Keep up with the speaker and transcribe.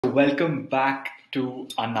welcome back to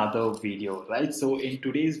another video, right? So in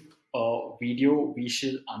today's video, we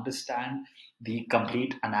shall understand the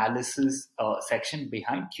complete analysis section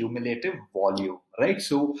behind cumulative volume, right?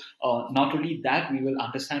 So not only that, we will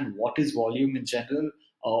understand what is volume in general.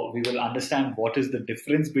 We will understand what is the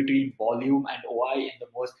difference between volume and OI in the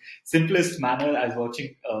most simplest manner. I was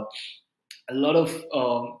watching a lot of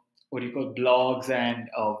blogs and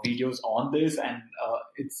videos on this, and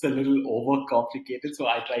it's a little overcomplicated, so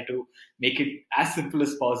I try to make it as simple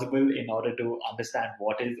as possible in order to understand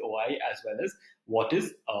what is OI as well as what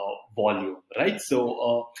is volume, right?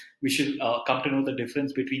 So we should come to know the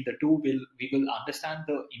difference between the two. We will understand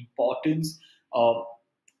the importance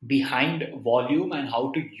behind volume and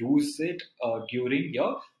how to use it during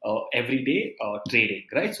your everyday trading,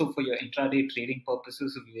 right? So for your intraday trading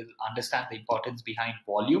purposes, we will understand the importance behind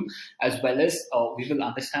volume, as well as we will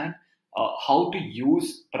understand how to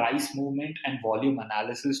use price movement and volume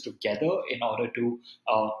analysis together in order to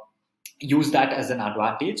use that as an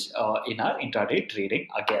advantage in our intraday trading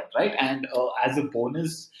again, right? And as a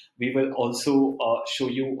bonus, we will also show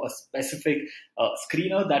you a specific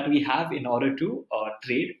screener that we have in order to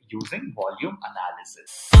trade using volume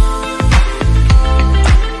analysis.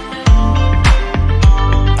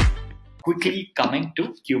 Quickly coming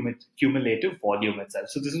to cumulative volume itself.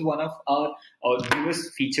 So this is one of our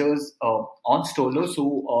newest features on Stolo.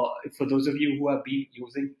 So for those of you who have been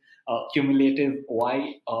using cumulative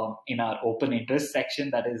OI in our open interest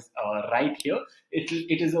section, that is right here,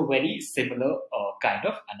 it is a very similar kind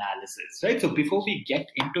of analysis, right? So before we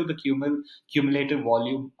get into the cumulative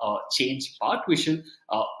volume change part, we should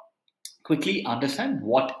quickly understand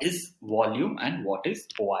what is volume and what is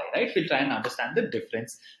OI, right? We'll try and understand the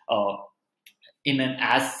difference in an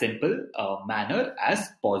as simple manner as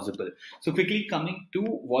possible. So quickly coming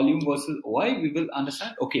to volume versus OI, we will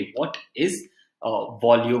understand, okay, what is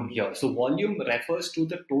volume here? So volume refers to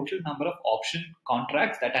the total number of option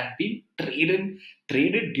contracts that have been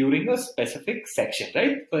traded during a specific section,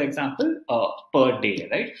 right? For example, per day,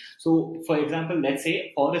 right? So for example, let's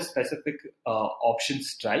say for a specific option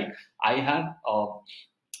strike, I have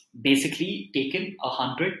basically taken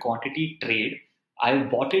 100 quantity trade. I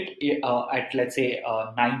bought it at, let's say,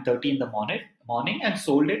 9:30 in the morning and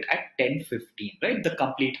sold it at 10:15, right? The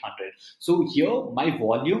complete 100. So here my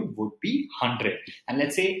volume would be 100. And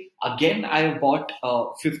let's say again I have bought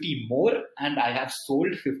 50 more and I have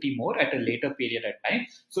sold 50 more at a later period of time.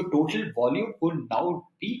 So total volume would now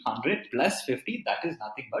be 100 plus 50. That is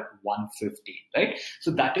nothing but 150, right?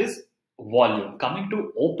 So that is volume. Coming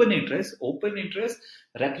to open interest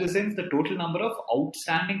represents the total number of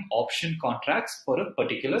outstanding option contracts for a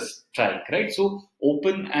particular strike, right? So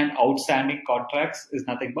open and outstanding contracts is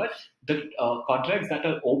nothing but the contracts that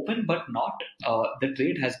are open but not the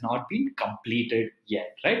trade has not been completed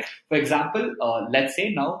yet, right? For example, let's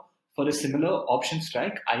say now for a similar option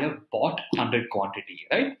strike, I have bought 100 quantity,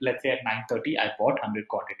 right? Let's say at 9:30 I bought 100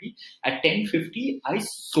 quantity. At 10:50 I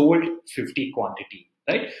sold 50 quantity,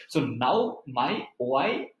 right? So now my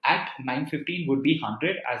OI at 9:15 would be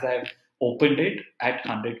 100 as I've opened it at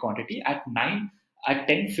 100 quantity. At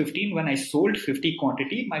 10:15 when I sold 50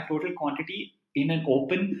 quantity, my total quantity in an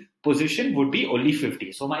open position would be only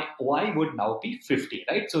 50. So my OI would now be 50,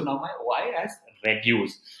 right? So now my OI has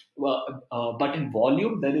reduced. But in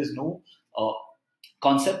volume, there is no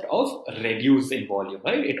concept of reduce in volume,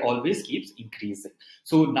 right? It always keeps increasing.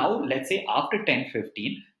 So now let's say after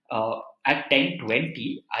 10:15, at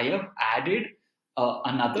 10:20, I have added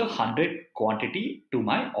another 100 quantity to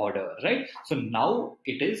my order, right? So now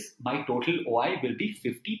it is my total OI will be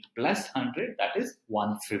 50 plus 100, that is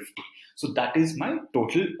 150. So that is my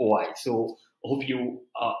total OI. So hope you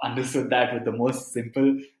understood that with the most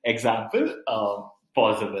simple example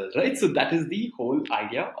possible, right? So that is the whole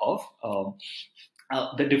idea of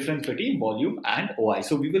the difference between volume and OI.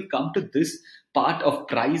 So we will come to this part of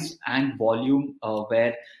price and volume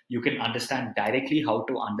where you can understand directly how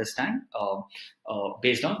to understand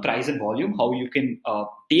based on price and volume, how you can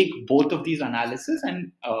take both of these analysis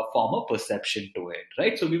and form a perception to it,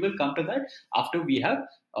 right? So we will come to that after we have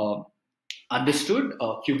understood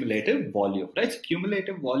cumulative volume, right? So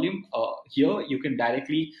cumulative volume, here you can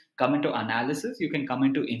directly come into analysis, you can come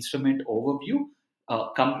into instrument overview,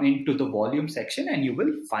 come into the volume section, and you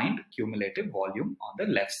will find cumulative volume on the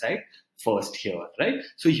left side first here, right?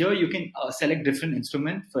 So here you can select different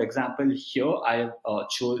instruments. For example, here I have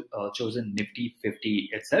chosen Nifty 50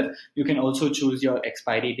 itself. You can also choose your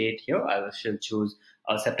expiry date here. I shall choose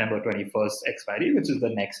September 21st expiry, which is the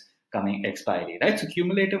next coming expiry, right? So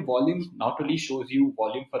cumulative volume not only shows you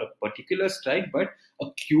volume for a particular strike, but a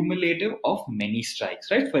cumulative of many strikes,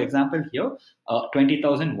 right? For example, here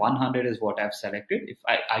 20,100 is what I've selected. If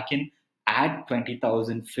I can add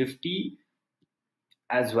 20,050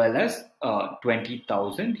 as well as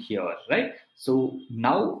 20,000 here, right? So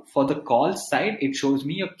now for the call side, it shows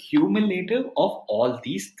me a cumulative of all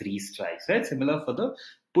these three strikes, right? Similar for the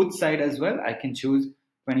put side as well. I can choose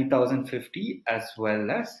 20,050 as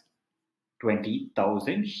well as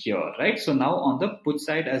 20,000 here, right? So now on the put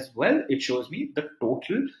side as well, it shows me the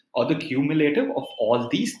total or the cumulative of all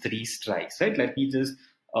these three strikes, right? Let me just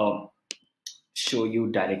show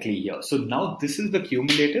you directly here. So now this is the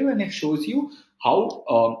cumulative, and it shows you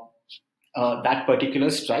how that particular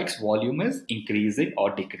strike's volume is increasing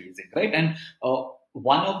or decreasing, right? And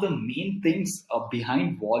one of the main things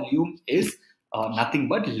behind volume is nothing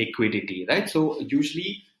but liquidity, right? So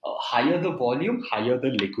usually higher the volume, higher the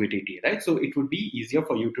liquidity, right? So it would be easier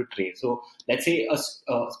for you to trade. So let's say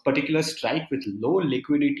a particular strike with low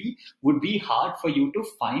liquidity would be hard for you to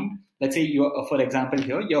find. Let's say you're, for example,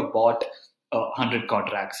 here you bought 100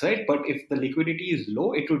 contracts, right? But if the liquidity is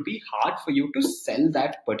low, it would be hard for you to sell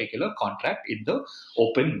that particular contract in the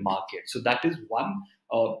open market. So that is one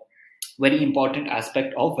very important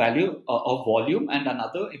aspect of value of volume. And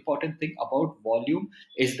another important thing about volume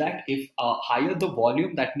is that if higher the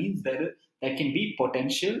volume, that means there can be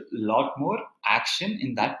potential lot more action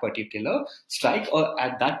in that particular strike or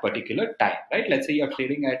at that particular time, right? Let's say you're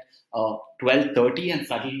trading at 12:30 and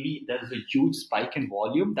suddenly there's a huge spike in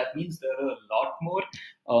volume. That means there are a lot more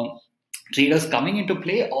traders coming into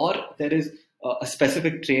play, or there is a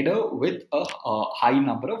specific trader with a high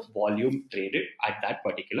number of volume traded at that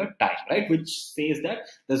particular time, right? Which says that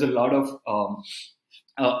there's a lot of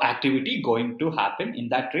activity going to happen in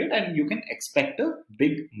that trade, and you can expect a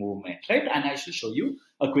big movement, right? And I shall show you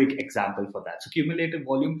a quick example for that. So cumulative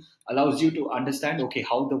volume allows you to understand, okay,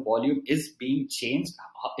 how the volume is being changed,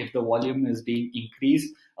 if the volume is being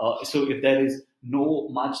increased. So if there is no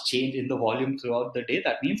much change in the volume throughout the day,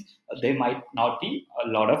 that means there might not be a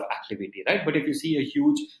lot of activity, right? But if you see a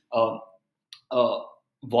huge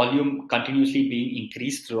volume continuously being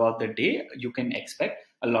increased throughout the day, you can expect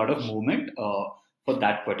a lot of movement for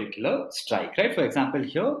that particular strike, right? For example,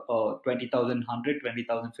 here 20,100,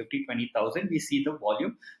 20,050, 20,000, we see the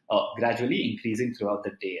volume gradually increasing throughout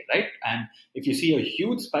the day, right? And if you see a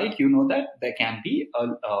huge spike, you know that there can be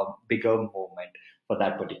a bigger movement for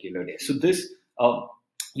that particular day. So this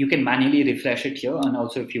you can manually refresh it here, and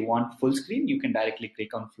also if you want full screen, you can directly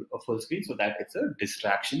click on full screen so that it's a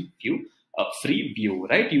distraction view, free view,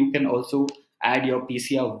 right? You can also add your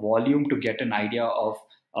PCR volume to get an idea of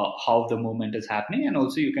how the movement is happening, and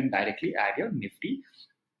also you can directly add your Nifty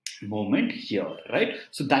movement here, right?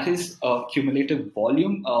 So that is cumulative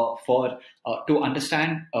volume. For to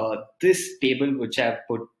understand this table which I have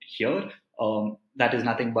put here, that is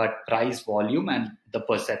nothing but price, volume, and the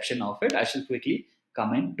perception of it. I shall quickly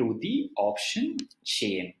come into the option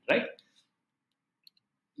chain, right?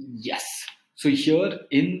 Yes. So here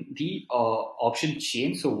in the option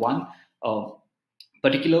chain, so one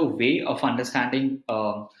particular way of understanding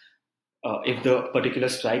if the particular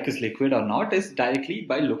strike is liquid or not is directly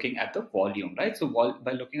by looking at the volume, right? So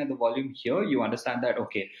by looking at the volume here, you understand that,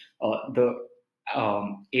 okay, the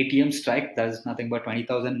ATM strike, that is nothing but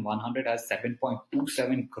 20,100 has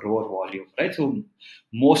 7.27 crore volume, right? So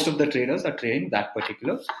most of the traders are trading that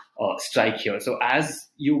particular strike here. So as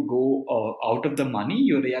you go out of the money,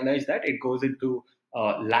 you realize that it goes into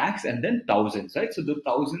lakhs and then thousands, right? So the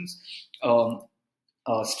thousands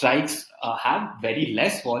strikes have very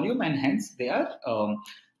less volume, and hence they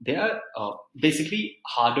are basically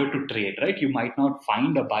harder to trade, right? You might not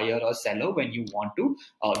find a buyer or seller when you want to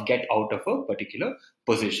get out of a particular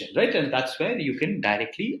position, right? And that's where you can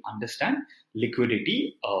directly understand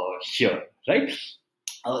liquidity here, right?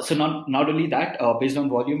 So not only that, based on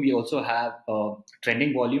volume, we also have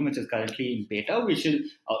trending volume, which is currently in beta. We should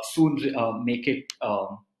soon make it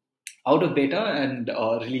out of beta and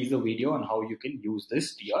release a video on how you can use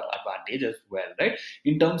this to your advantage as well, right?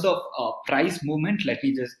 In terms of price movement, let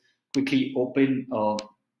me just quickly open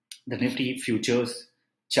the Nifty futures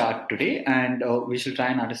chart today, and we shall try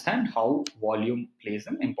and understand how volume plays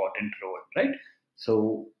an important role, right?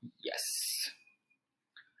 So yes,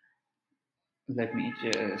 let me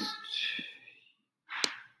just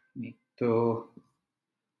make the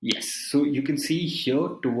yes. So you can see here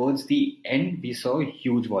towards the end, we saw a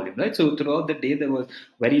huge volume, right? So throughout the day, there was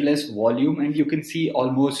very less volume, and you can see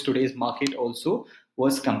almost today's market also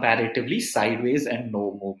was comparatively sideways and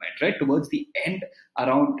no movement, right? Towards the end,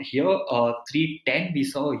 around here, 310, we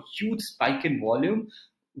saw a huge spike in volume,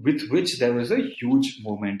 with which there was a huge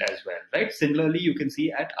movement as well, right? Similarly, you can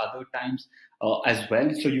see at other times as well.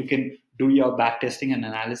 So you can do your backtesting and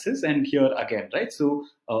analysis, and here again, right? So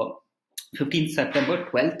 15th September,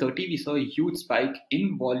 12:30, we saw a huge spike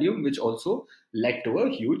in volume, which also led to a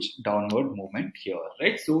huge downward movement here,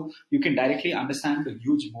 right? So you can directly understand the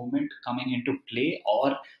huge movement coming into play,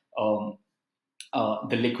 or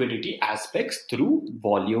the liquidity aspects through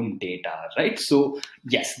volume data, right? So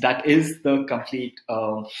yes, that is the complete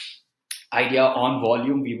idea on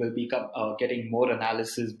volume. We will be getting more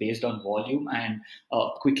analysis based on volume, and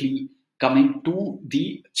quickly coming to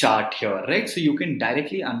the chart here, right? So you can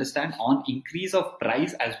directly understand on increase of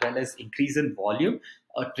price as well as increase in volume,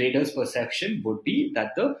 a trader's perception would be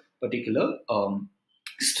that the particular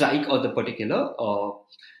strike or the particular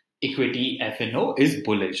equity FNO is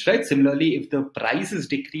bullish, right? Similarly, if the price is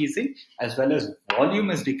decreasing as well as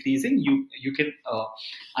volume is decreasing, you can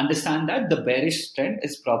understand that the bearish trend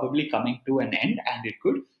is probably coming to an end and it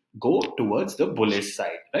could go towards the bullish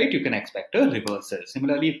side, right? You can expect a reversal.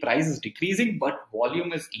 Similarly, if price is decreasing but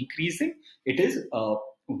volume is increasing, it is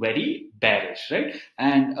very bearish, right?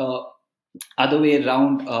 And other way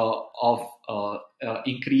around of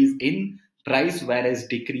increase in price whereas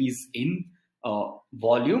decrease in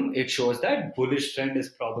volume, it shows that bullish trend is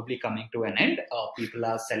probably coming to an end. People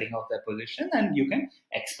are selling off their position and you can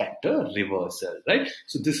expect a reversal, right?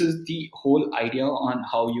 So this is the whole idea on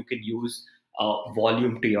how you can use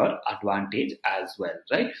volume to your advantage as well,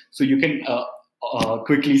 right? So you can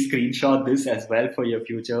quickly screenshot this as well for your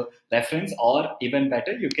future reference, or even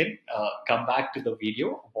better, you can come back to the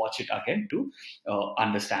video, watch it again to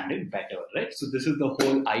understand it better, right? So this is the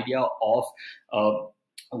whole idea of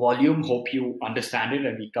volume. Hope you understand it,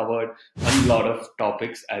 and we covered a lot of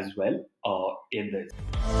topics as well in this.